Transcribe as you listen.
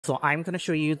So I'm going to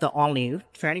show you the all-new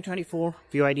 2024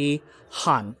 BYD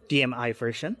Han DMI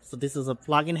version. So this is a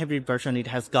plug-in hybrid version. It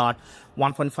has got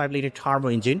 1.5 liter turbo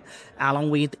engine along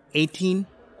with 18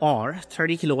 or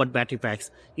 30 kilowatt battery packs.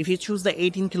 If you choose the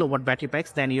 18 kilowatt battery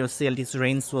packs, then your CLTC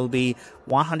range will be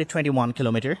 121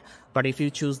 kilometer. But if you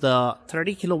choose the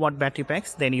 30 kilowatt battery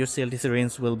packs, then your CLTC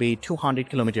range will be 200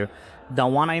 kilometer. The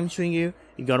one I'm showing you,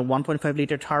 you got a 1.5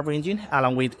 liter turbo engine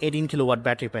along with 18 kilowatt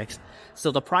battery packs. So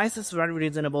the price is very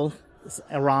reasonable. It's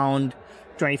around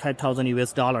 25,000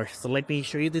 US dollars. So let me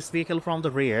show you this vehicle from the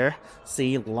rear.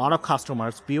 See, a lot of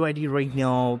customers, BYD right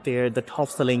now, they're the top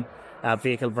selling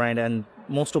vehicle brand, and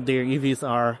most of their EVs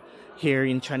are here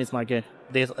in Chinese market.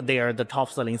 They are the top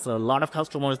selling. So a lot of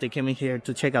customers, they came in here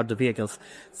to check out the vehicles.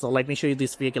 So let me show you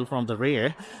this vehicle from the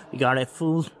rear. We got a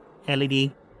full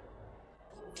LED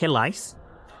tail lights.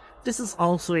 This is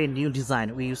also a new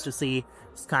design. We used to see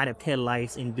this kind of tail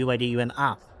lights in BYD even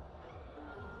up,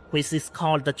 which is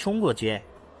called the Chongguojie.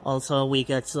 Also, we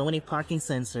got so many parking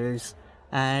sensors,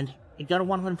 and it got a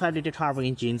 1.5 liter turbo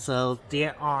engine. So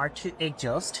there are two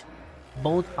exhausts.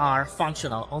 Both are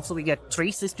functional. Also, we get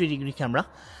 360-degree camera.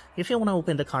 If you want to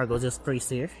open the cargo, just press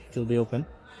here. It will be open.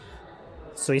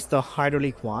 So it's the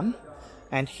hydraulic one.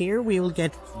 And here we will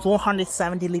get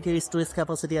 470 liters storage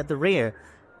capacity at the rear,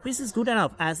 which is good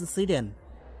enough as a sedan.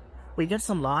 We got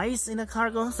some lights in the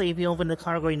cargo, so if you open the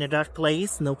cargo in a dark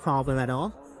place, no problem at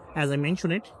all. As I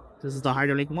mentioned it, this is the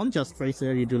hydraulic one. Just press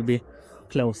here, it will be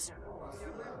closed.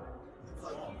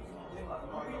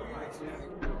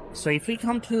 So if we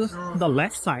come to the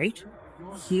left side,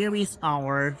 here is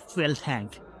our fuel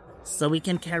tank. So we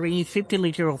can carry 50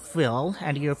 liters of fuel,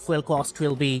 and your fuel cost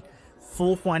will be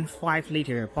 4.5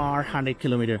 liters per 100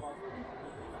 kilometers.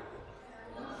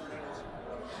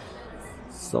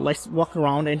 So let's walk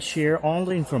around and share all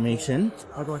the information.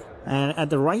 And at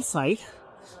the right side,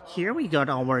 here we got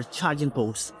our charging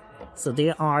ports. So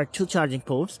there are two charging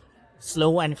ports,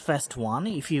 slow and fast one.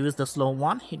 If you use the slow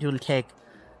one, it will take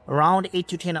around 8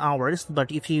 to 10 hours,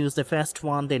 but if you use the fast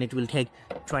one, then it will take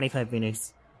 25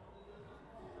 minutes.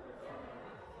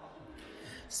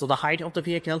 So the height of the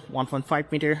vehicle,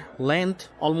 1.5 meter, length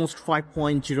almost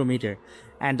 5.0 meter,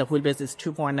 and the wheelbase is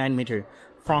 2.9 meter.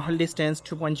 Front wheel distance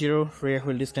 2.0, rear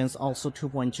wheel distance also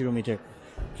 2.0 meter.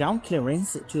 Ground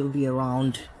clearance, it will be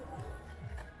around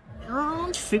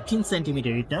 15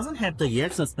 centimeter. It doesn't have the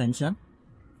air suspension.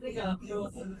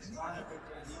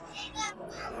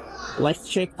 Let's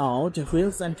check out the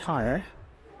wheels and tire.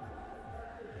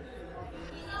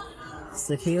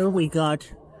 So here we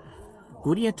got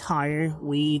Goodyear tire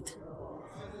with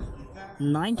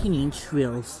 19-inch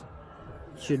wheels.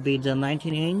 Should be the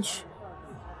 19-inch.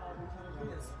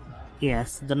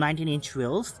 Yes, the 19-inch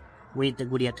wheels with the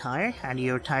Goodyear tire, and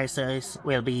your tire size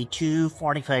will be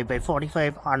 245 by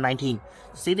 45 or 19.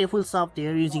 See the wheels up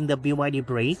there using the BYD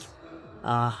brake.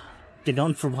 They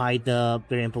don't provide the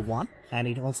variant one, and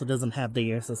it also doesn't have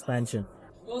the air suspension.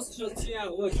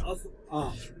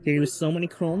 There is so many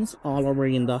chromes all over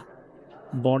in the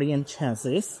body and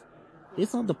chassis.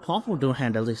 These are the powerful door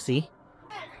handles, you see.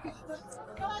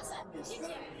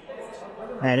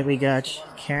 And we got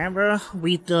camera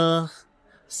with the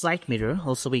side mirror.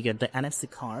 Also we got the NFC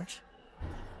card.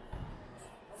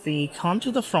 We come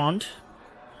to the front.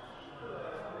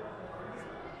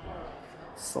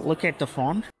 So look at the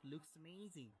front. Looks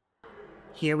amazing.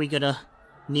 Here we got a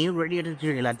new radiator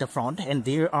grille at the front, and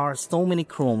there are so many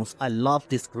chromes. I love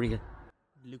this grille.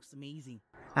 It looks amazing.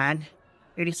 And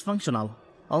it is functional.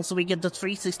 Also we get the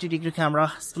 360-degree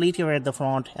camera split here at the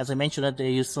front. As I mentioned, that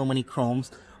they use so many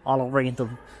chromes all over in the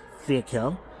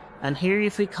vehicle. And here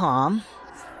if we come,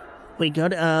 we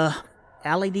got a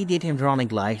LED daytime running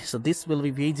light. So this will be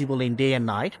visible in day and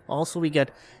night. Also we got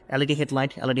LED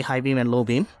headlight, LED high beam and low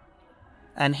beam.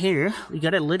 And here we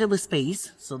got a little bit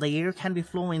space, so the air can be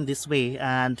flowing this way,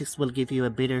 and this will give you a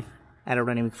better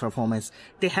aerodynamic performance.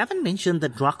 They haven't mentioned the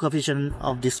drag coefficient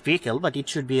of this vehicle, but it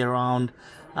should be around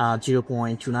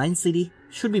 0.29 CD.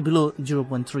 Should be below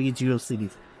 0.30 CD.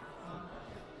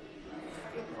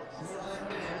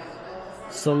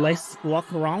 So let's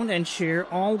walk around and share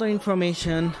all the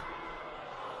information.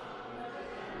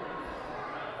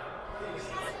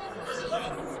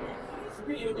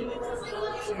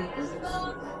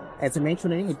 As I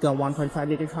mentioned, it got 1.5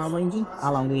 liter turbo engine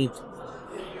along with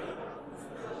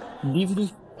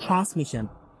DVD transmission.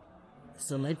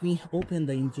 So let me open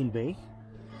the engine bay.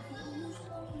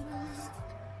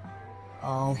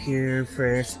 Here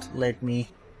first, let me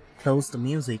close the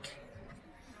music.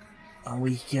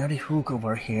 We got a hook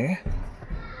over here.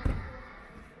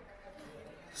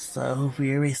 So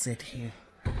where is it here?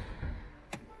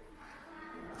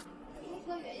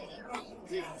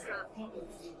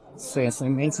 So as I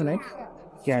mentioned it,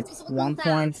 get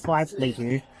 1.5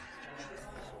 liter.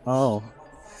 Oh,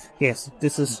 yes,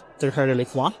 this is the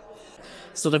hydraulic one.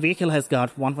 So the vehicle has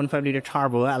got 1.5 liter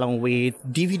turbo along with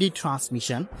DVD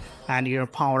transmission, and your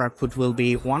power output will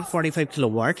be 145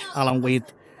 kilowatt along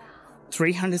with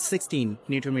 316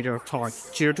 newton meter of torque.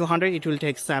 0 to 100 it will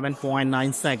take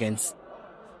 7.9 seconds.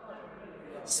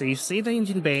 So you see the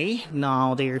engine bay.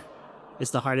 Now there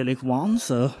is the hydraulic one,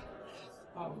 so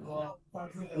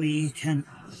we can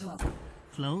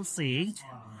close it.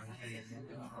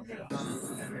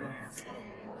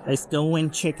 Let's go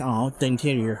and check out the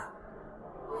interior.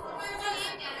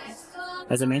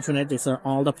 As I mentioned, these are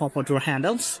all the pop-out door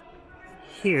handles.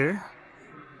 Here,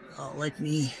 let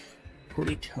me put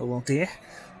it over there.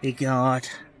 We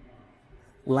got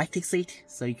electric seat,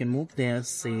 so you can move the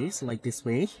seats like this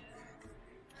way.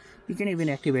 You can even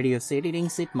activate your seat heating,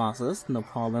 seat masses, no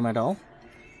problem at all.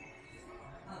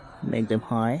 Make them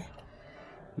high,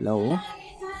 low.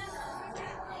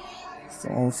 So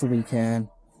also we can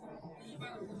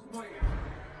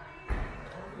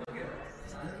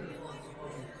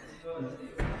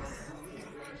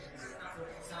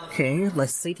okay,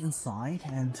 let's sit inside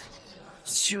and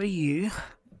show you.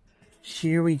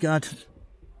 Here we got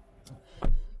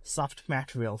soft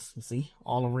materials, you see,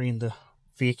 all over in the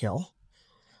vehicle.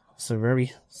 So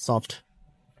very soft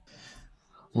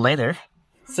leather.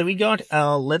 So we got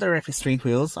leather wrapped steering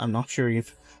wheels. I'm not sure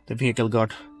if the vehicle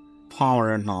got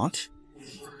power or not.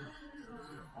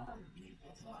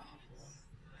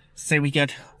 So we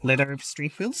got leather wrapped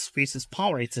steering wheels, which is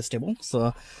power adjustable.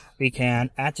 So we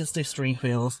can adjust the steering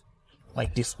wheels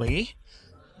like this way.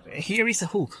 Here is a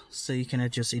hook, so you can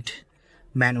adjust it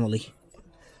manually.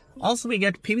 Also, we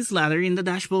got PVC leather in the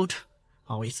dashboard.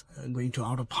 Oh, it's going to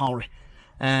auto power.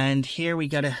 And here we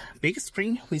got a big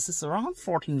screen, which is around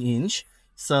 14-inch.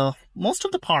 So most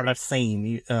of the parts are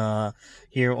same.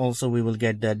 Here also we will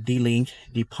get the D-Link,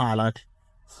 D-Pilot.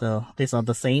 So these are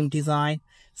the same design,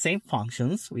 same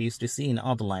functions we used to see in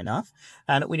other lineup.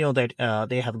 And we know that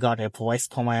they have got a voice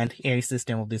command air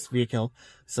system of this vehicle.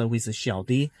 So with a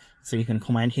Xiaodi, so you can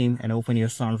command him and open your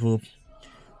sunroof.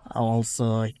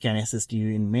 Also, it can assist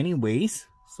you in many ways.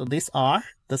 So these are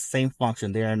the same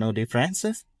function. There are no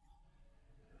differences.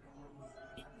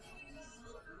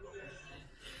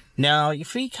 Now,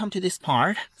 if we come to this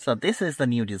part, so this is the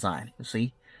new design. You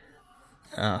see,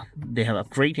 they have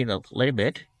upgraded a little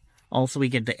bit. Also, we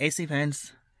get the AC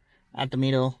vents at the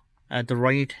middle, at the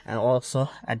right, and also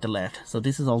at the left. So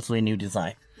this is also a new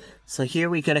design. So here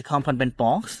we get a compartment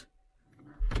box.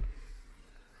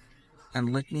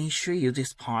 And let me show you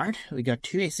this part. We got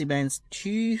two AC vents,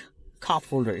 two cup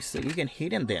holders, so you can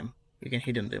hidden them. You can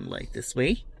hidden them like this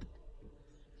way.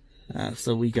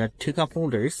 So we got two cup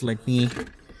holders. Let me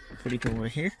put it over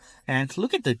here. And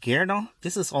look at the gear now.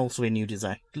 This is also a new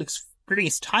design. It looks pretty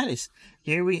stylish.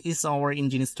 Here is our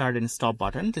engine start and stop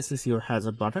button. This is your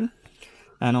hazard button.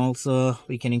 And also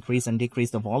we can increase and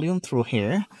decrease the volume through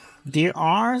here. There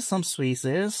are some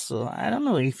switches, so I don't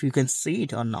know if you can see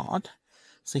it or not.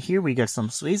 So here we got some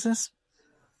switches.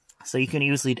 So you can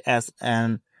use it as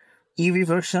an EV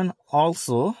version,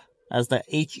 also as the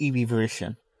HEV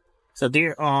version. So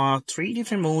there are three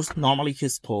different modes normally to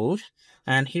support.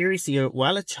 And here is your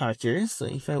wireless charger. So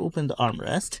if I open the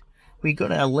armrest, we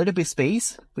got a little bit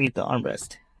space with the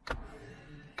armrest.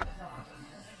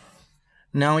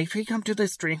 Now, if we come to the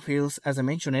steering wheels, as I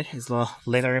mentioned, it is the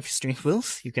leather steering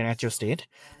wheels. You can adjust it.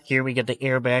 Here we get the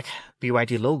airbag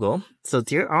BYD logo. So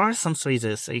there are some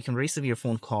switches. So you can receive your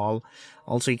phone call.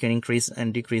 Also, you can increase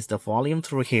and decrease the volume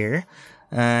through here.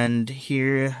 And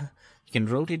here you can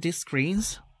rotate these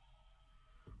screens.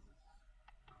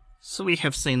 So we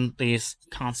have seen this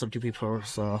concept before.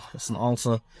 So it's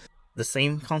also the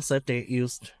same concept they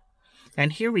used.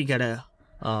 And here we got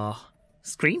a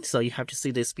screen, so you have to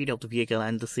see the speed of the vehicle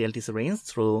and the CLTC range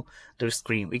through the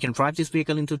screen. We can drive this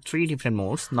vehicle into three different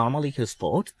modes, normally to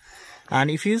sport. And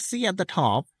if you see at the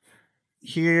top,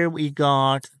 here we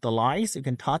got the lights. You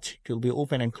can touch, it will be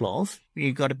open and close.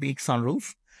 We got a big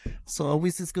sunroof, so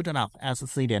this is good enough as a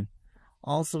sedan.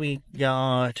 Also, we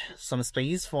got some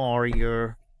space for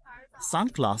your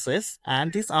sunglasses,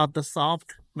 and these are the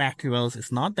soft materials.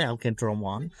 It's not the Alcantara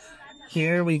one.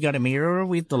 Here we got a mirror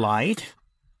with the light.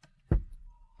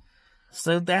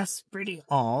 So that's pretty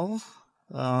all.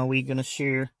 We're gonna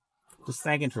share the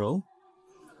second row.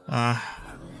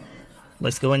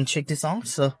 Let's go and check this out.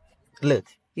 So look,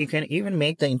 you can even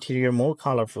make the interior more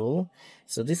colorful.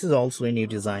 So this is also a new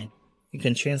design. You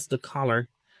can change the color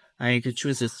and you can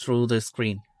choose it through the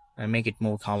screen and make it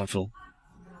more colorful.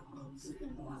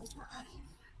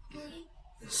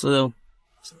 So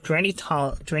 20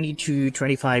 to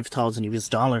 25,000 US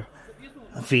dollar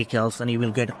vehicles, and you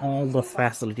will get all the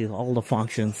facilities, all the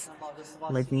functions.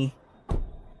 Let me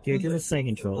go to the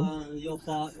second row.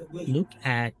 Look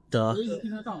at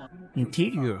the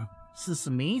interior. This is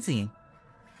amazing.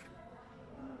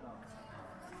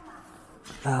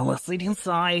 Let's sit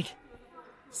inside.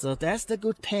 So that's the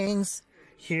good things.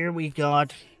 Here we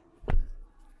got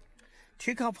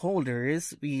two cup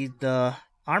holders with the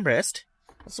armrest.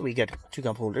 So we get two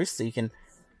cup holders, so you can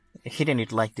hidden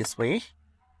it like this way.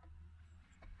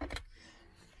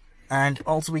 And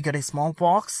also we got a small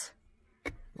box.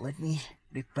 Let me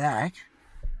put it back.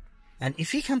 And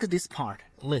if you come to this part,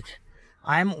 look,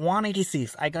 I'm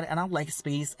 186. I got enough leg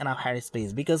space, enough head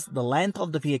space, because the length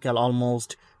of the vehicle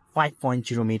almost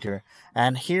 5.0 meter.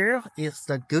 And here is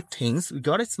the good things. We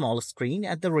got a small screen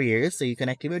at the rear, so you can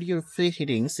activate your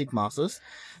heating seat masses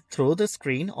through the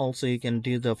screen. Also you can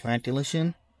do the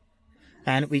ventilation,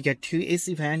 and we get two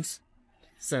AC vents,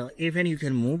 so even you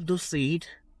can move the seat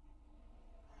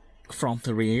from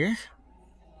the rear.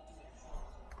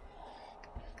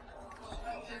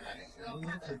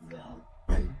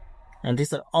 And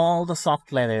these are all the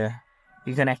soft leather.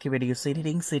 You can activate your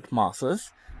heating seat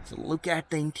masses. So look at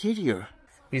the interior.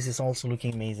 This is also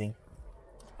looking amazing.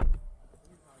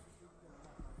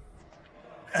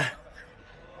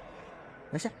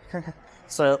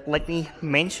 So let me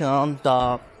mention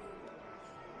the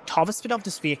top speed of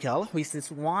this vehicle, which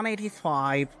is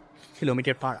 185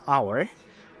 km per hour.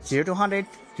 0 to 100,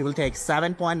 you will take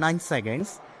 7.9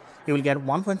 seconds. You will get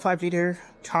 1.5 liter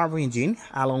turbo engine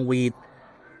along with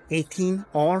 18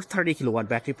 or 30 kilowatt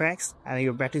battery packs, and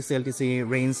your battery CLTC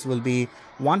range will be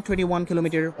 121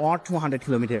 kilometer or 200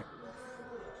 kilometer.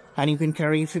 And you can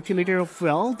carry 50 liter of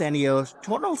fuel, then your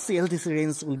total CLTC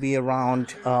range will be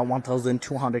around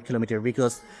 1,200 kilometer,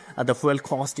 because the fuel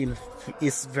cost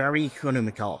is very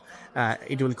economical.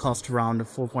 It will cost around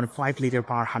 4.5 liter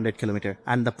per 100 kilometer.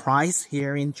 And the price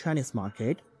here in Chinese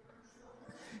market,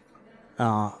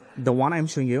 the one I'm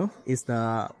showing you is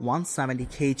the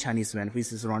 170K Chinese yuan,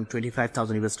 which is around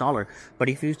 25,000 US dollar. But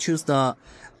if you choose the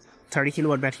 30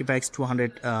 kilowatt battery packs,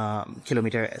 200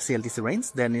 kilometer CLTC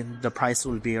range, then the price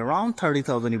will be around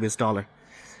 30,000 US dollar.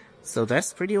 So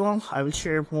that's pretty well. I will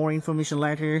share more information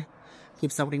later.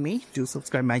 Keep supporting me. Do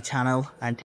subscribe my channel, and